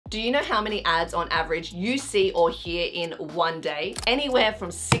Do you know how many ads on average you see or hear in one day? Anywhere from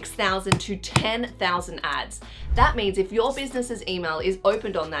 6,000 to 10,000 ads. That means if your business's email is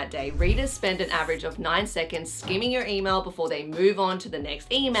opened on that day, readers spend an average of 9 seconds skimming your email before they move on to the next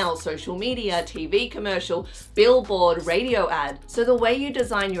email, social media, TV commercial, billboard, radio ad. So the way you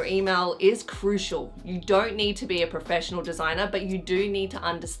design your email is crucial. You don't need to be a professional designer, but you do need to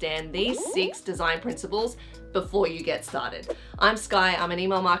understand these 6 design principles before you get started. I'm Sky, I'm an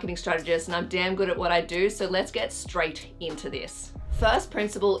email marketing strategist, and I'm damn good at what I do, so let's get straight into this. First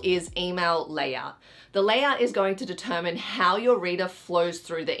principle is email layout. The layout is going to determine how your reader flows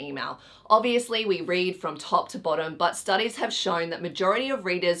through the email. Obviously, we read from top to bottom, but studies have shown that majority of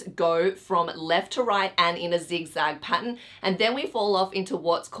readers go from left to right and in a zigzag pattern, and then we fall off into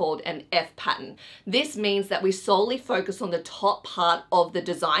what's called an F pattern. This means that we solely focus on the top part of the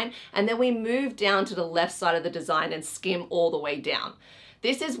design, and then we move down to the left side of the design and skim all the way down.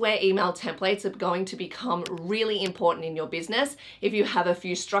 This is where email templates are going to become really important in your business. If you have a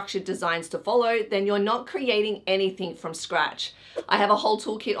few structured designs to follow, then you're not creating anything from scratch. I have a whole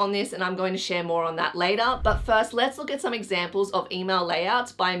toolkit on this and I'm going to share more on that later. But first, let's look at some examples of email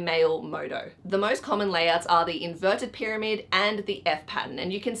layouts by MailModo. The most common layouts are the inverted pyramid and the F pattern.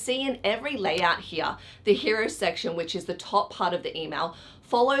 And you can see in every layout here, the hero section, which is the top part of the email,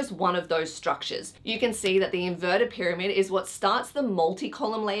 follows one of those structures. You can see that the inverted pyramid is what starts the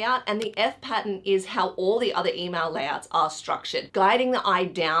multi-column layout, and the F pattern is how all the other email layouts are structured, guiding the eye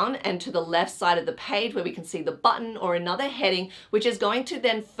down and to the left side of the page where we can see the button or another heading, which is going to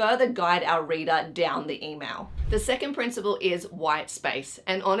then further guide our reader down the email. The second principle is white space.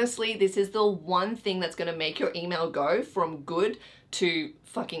 And honestly, this is the one thing that's going to make your email go from good to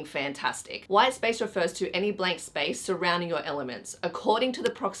fucking fantastic. White space refers to any blank space surrounding your elements. According to the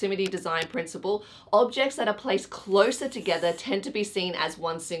proximity design principle, objects that are placed closer together tend to be seen as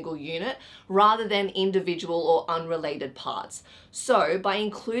one single unit rather than individual or unrelated parts. So by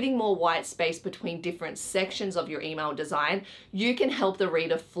including more white space between different sections of your email design, you can help the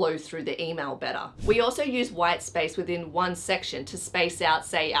reader flow through the email better. We also use white space within one section to space out,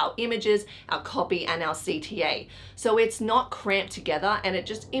 say, our images, our copy, and our CTA. So it's not cramped together and it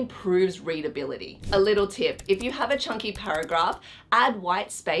just improves readability. A little tip, if you have a chunky paragraph, add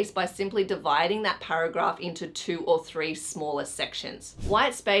white space by simply dividing that paragraph into 2 or 3 smaller sections.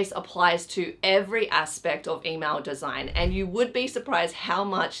 White space applies to every aspect of email design, and you would be surprised how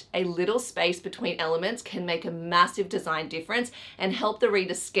much a little space between elements can make a massive design difference and help the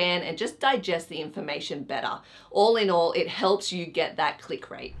reader scan and just digest the information better. All in all, it helps you get that click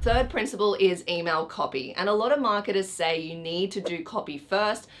rate. Third principle is email copy, and a lot of marketers say you need to do copy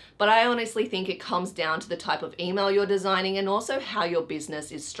first, but I honestly think it comes down to the type of email you're designing and also how your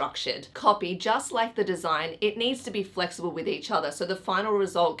business is structured. Copy, just like the design, it needs to be flexible with each other so the final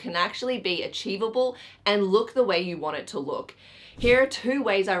result can actually be achievable and look the way you want it to look. Here are 2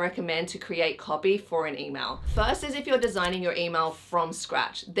 ways I recommend to create copy for an email. First is if you're designing your email from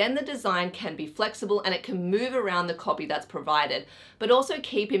scratch, then the design can be flexible and it can move around the copy that's provided. But also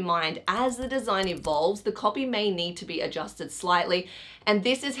keep in mind, as the design evolves, the copy may need to be adjusted slightly, and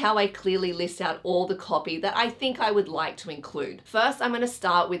this is how I clearly list out all the copy that I think I would like to include. First, I'm going to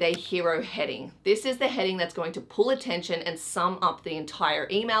start with a hero heading. This is the heading that's going to pull attention and sum up the entire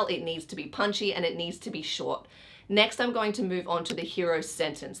email. It needs to be punchy and it needs to be short. Next, I'm going to move on to the hero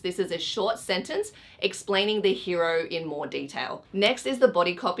sentence. This is a short sentence explaining the hero in more detail. Next is the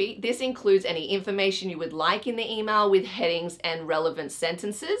body copy. This includes any information you would like in the email with headings and relevant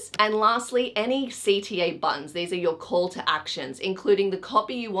sentences. And lastly, any CTA buttons. These are your call to actions, including the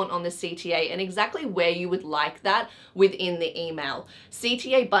copy you want on the CTA and exactly where you would like that within the email.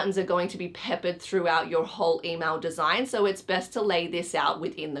 CTA buttons are going to be peppered throughout your whole email design, so it's best to lay this out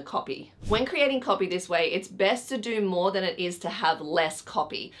within the copy. When creating copy this way, it's best to do more than it is to have less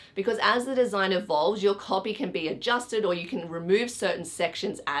copy, because as the design evolves, your copy can be adjusted or you can remove certain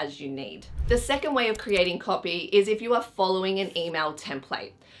sections as you need. The second way of creating copy is if you are following an email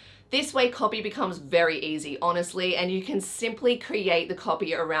template. This way, copy becomes very easy, honestly, and you can simply create the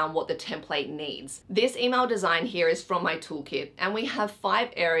copy around what the template needs. This email design here is from my toolkit, and we have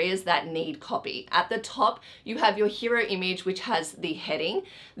 5 areas that need copy. At the top, you have your hero image, which has the heading.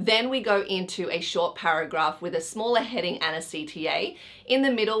 Then we go into a short paragraph with a smaller heading and a CTA. In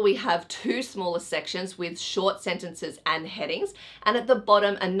the middle, we have 2 smaller sections with short sentences and headings. And at the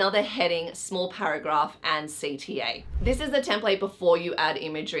bottom, another heading, small paragraph, and CTA. This is the template before you add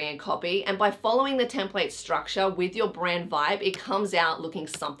imagery and copy, and by following the template structure with your brand vibe, it comes out looking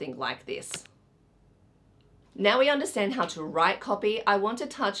something like this. Now we understand how to write copy, I want to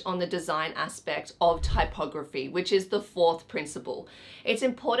touch on the design aspect of typography, which is the fourth principle. It's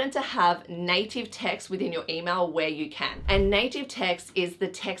important to have native text within your email where you can. And native text is the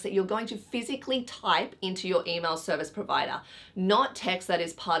text that you're going to physically type into your email service provider, not text that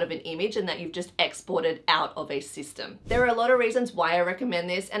is part of an image and that you've just exported out of a system. There are a lot of reasons why I recommend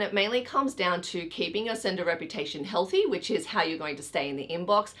this, and it mainly comes down to keeping your sender reputation healthy, which is how you're going to stay in the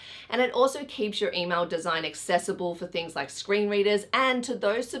inbox. And it also keeps your email design accessible for things like screen readers and to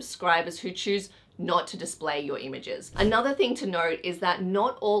those subscribers who choose not to display your images. Another thing to note is that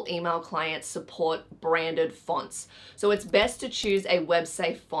not all email clients support branded fonts. So it's best to choose a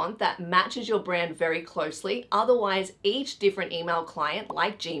web-safe font that matches your brand very closely. Otherwise, each different email client,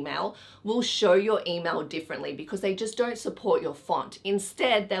 like Gmail, will show your email differently because they just don't support your font.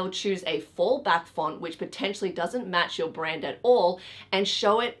 Instead, they'll choose a fallback font which potentially doesn't match your brand at all and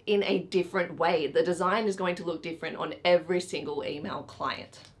show it in a different way. The design is going to look different on every single email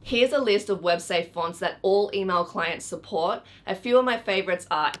client. Here's a list of web-safe fonts that all email clients support. A few of my favorites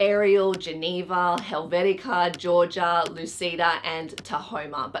are Arial, Geneva, Helvetica, Georgia, Lucida, and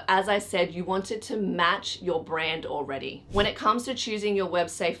Tahoma. But as I said, you want it to match your brand already. When it comes to choosing your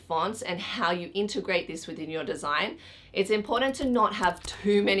web-safe fonts and how you integrate this within your design, it's important to not have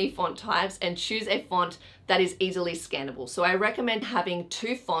too many font types and choose a font that is easily scannable. So I recommend having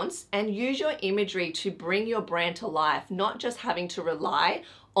 2 fonts and use your imagery to bring your brand to life, not just having to rely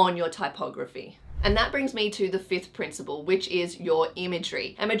on your typography. And that brings me to the 5th principle, which is your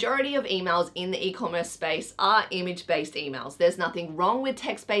imagery. A majority of emails in the e-commerce space are image-based emails. There's nothing wrong with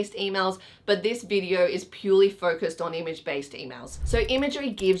text-based emails, but this video is purely focused on image-based emails. So imagery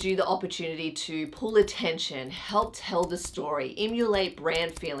gives you the opportunity to pull attention, help tell the story, emulate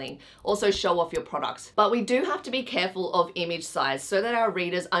brand feeling, also show off your products. But we do have to be careful of image size so that our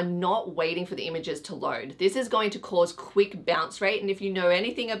readers are not waiting for the images to load. This is going to cause quick bounce rate, and if you know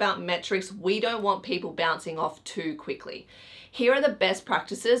anything about metrics, we don't want people bouncing off too quickly. Here are the best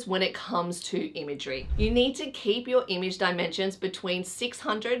practices when it comes to imagery. You need to keep your image dimensions between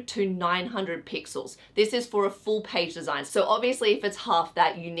 600 to 900 pixels. This is for a full page design. So obviously if it's half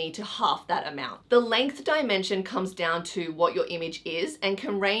that, you need to half that amount. The length dimension comes down to what your image is and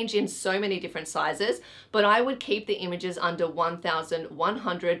can range in so many different sizes, but I would keep the images under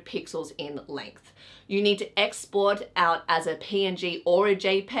 1100 pixels in length. You need to export out as a PNG or a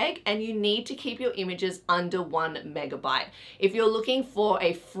JPEG, and you need to keep your images under 1 megabyte. If you're looking for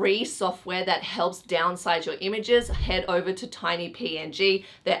a free software that helps downsize your images, head over to TinyPNG.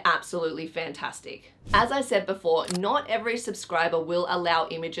 They're absolutely fantastic. As I said before, not every subscriber will allow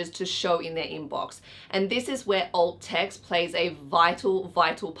images to show in their inbox, and this is where alt text plays a vital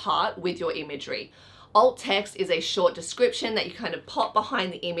part with your imagery. Alt text is a short description that you kind of pop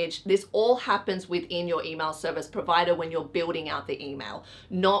behind the image. This all happens within your email service provider when you're building out the email,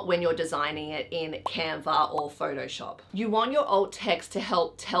 not when you're designing it in Canva or Photoshop. You want your alt text to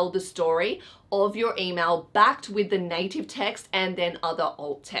help tell the story of your email backed with the native text and then other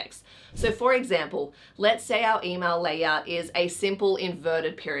alt text. So for example, let's say our email layout is a simple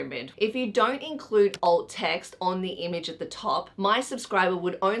inverted pyramid. If you don't include alt text on the image at the top, my subscriber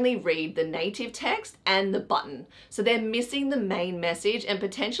would only read the native text and the button. So they're missing the main message and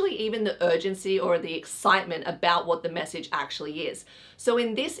potentially even the urgency or the excitement about what the message actually is. So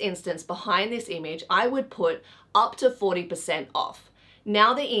in this instance, behind this image, I would put up to 40% off.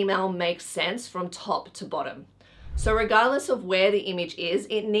 Now the email makes sense from top to bottom. So regardless of where the image is,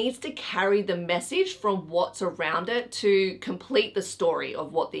 it needs to carry the message from what's around it to complete the story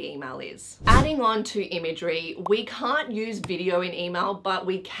of what the email is. Adding on to imagery, we can't use video in email, but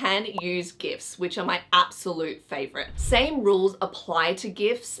we can use GIFs, which are my absolute favorite. Same rules apply to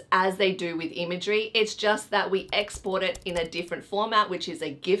GIFs as they do with imagery. It's just that we export it in a different format, which is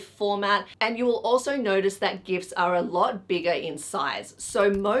a GIF format. And you will also notice that GIFs are a lot bigger in size. So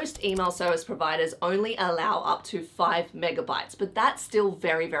most email service providers only allow up to 5 megabytes, but that's still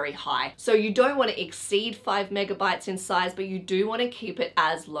very high. So you don't want to exceed 5 megabytes in size, but you do want to keep it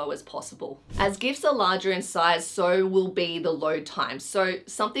as low as possible. As GIFs are larger in size, so will be the load time. So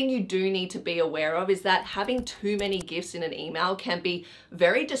something you do need to be aware of is that having too many GIFs in an email can be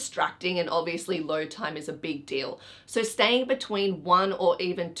very distracting, and obviously load time is a big deal. So staying between 1 or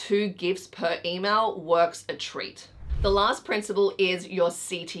even 2 GIFs per email works a treat. The last principle is your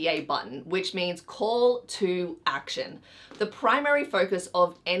CTA button, which means call to action. The primary focus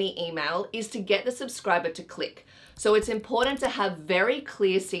of any email is to get the subscriber to click. So it's important to have very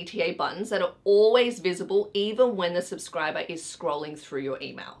clear CTA buttons that are always visible even when the subscriber is scrolling through your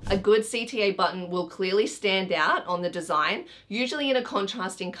email. A good CTA button will clearly stand out on the design, usually in a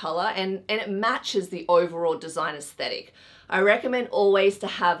contrasting color, and it matches the overall design aesthetic. I recommend always to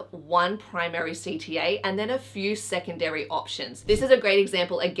have one primary CTA and then a few secondary options. This is a great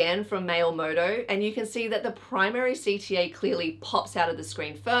example again from Mailmodo, and you can see that the primary CTA clearly pops out of the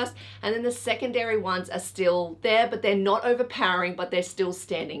screen first, and then the secondary ones are still there, but they're not overpowering, but they're still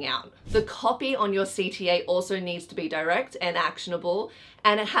standing out. The copy on your CTA also needs to be direct and actionable,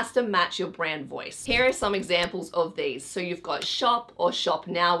 and it has to match your brand voice. Here are some examples of these. So you've got shop or shop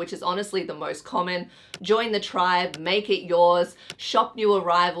now, which is honestly the most common. Join the tribe, make it yours, shop new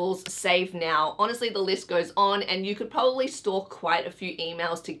arrivals, save now. Honestly, the list goes on, and you could probably store quite a few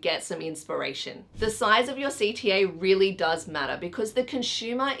emails to get some inspiration. The size of your CTA really does matter because the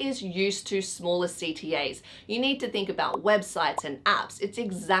consumer is used to smaller CTAs. You need to think about websites and apps. It's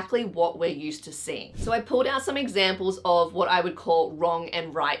exactly what we're used to seeing. So I pulled out some examples of what I would call wrong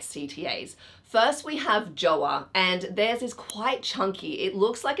and right CTAs. First, we have Joa, and theirs is quite chunky. It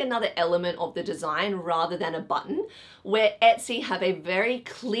looks like another element of the design rather than a button, where Etsy have a very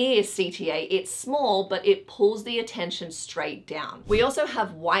clear CTA. It's small, but it pulls the attention straight down. We also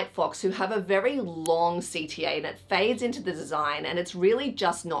have White Fox, who have a very long CTA, and it fades into the design, and it's really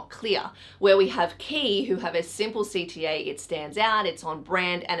just not clear. Where we have Key, who have a simple CTA, it stands out, it's on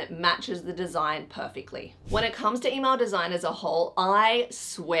brand, and it matches the design perfectly. When it comes to email design as a whole, I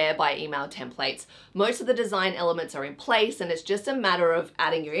swear by email templates. Most of the design elements are in place, and it's just a matter of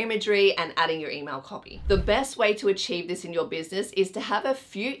adding your imagery and adding your email copy. The best way to achieve this in your business is to have a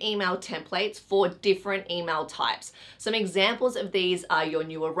few email templates for different email types. Some examples of these are your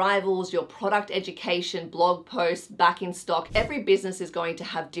new arrivals, your product education, blog posts, back in stock. Every business is going to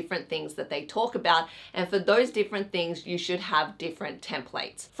have different things that they talk about, and for those different things, you should have different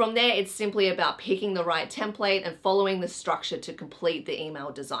templates. From there, it's simply about picking the right template and following the structure to complete the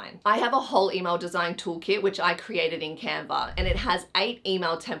email design. I have a whole email design toolkit which I created in Canva, and it has 8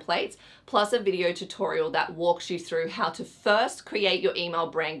 email templates plus a video tutorial that walks you through how to first create your email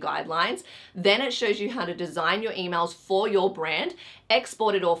brand guidelines, then it shows you how to design your emails for your brand,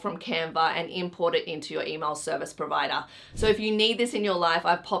 export it all from Canva, and import it into your email service provider. So if you need this in your life,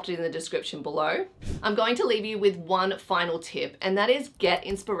 I've popped it in the description below. I'm going to leave you with one final tip, and that is get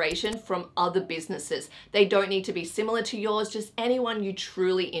inspiration from other businesses. They don't need to be similar to yours, just anyone you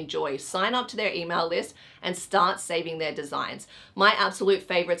truly enjoy. Sign up to their email list and start saving their designs. My absolute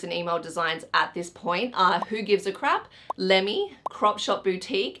favorites in email designs at this point are Who Gives a Crap, Lemmy, Crop Shop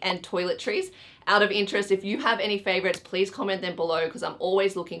Boutique, and Toiletries. Out of interest, if you have any favorites, please comment them below because I'm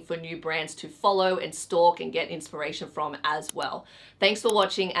always looking for new brands to follow and stalk and get inspiration from as well. Thanks for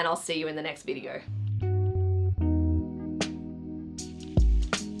watching, and I'll see you in the next video.